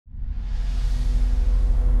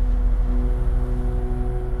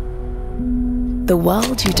The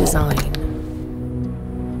world you design,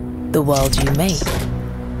 the world you make,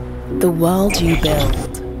 the world you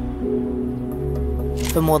build.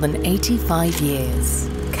 For more than 85 years,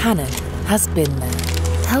 Canon has been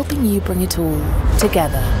there, helping you bring it all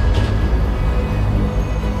together.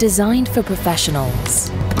 Designed for professionals,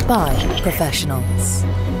 by professionals.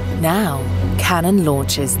 Now, Canon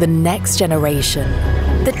launches the next generation,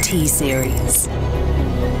 the T series.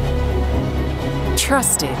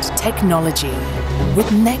 Trusted technology with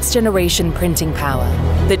next generation printing power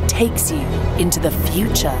that takes you into the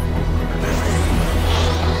future.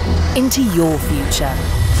 Into your future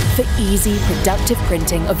for easy, productive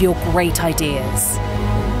printing of your great ideas.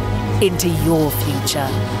 Into your future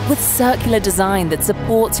with circular design that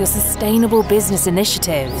supports your sustainable business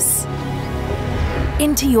initiatives.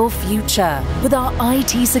 Into your future with our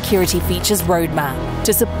IT security features roadmap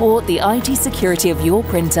to support the IT security of your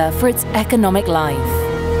printer for its economic life.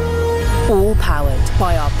 All powered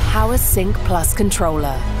by our PowerSync Plus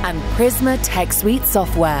controller and Prisma Tech Suite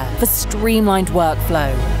software for streamlined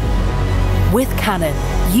workflow. With Canon,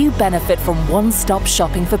 you benefit from one-stop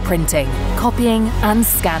shopping for printing, copying and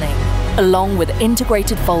scanning, along with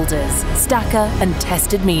integrated folders, stacker and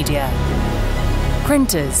tested media.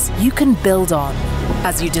 Printers you can build on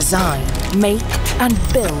as you design, make and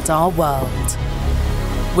build our world.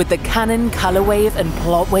 With the Canon colorWAVE and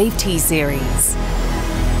plotwave T series.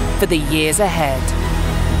 For the years ahead.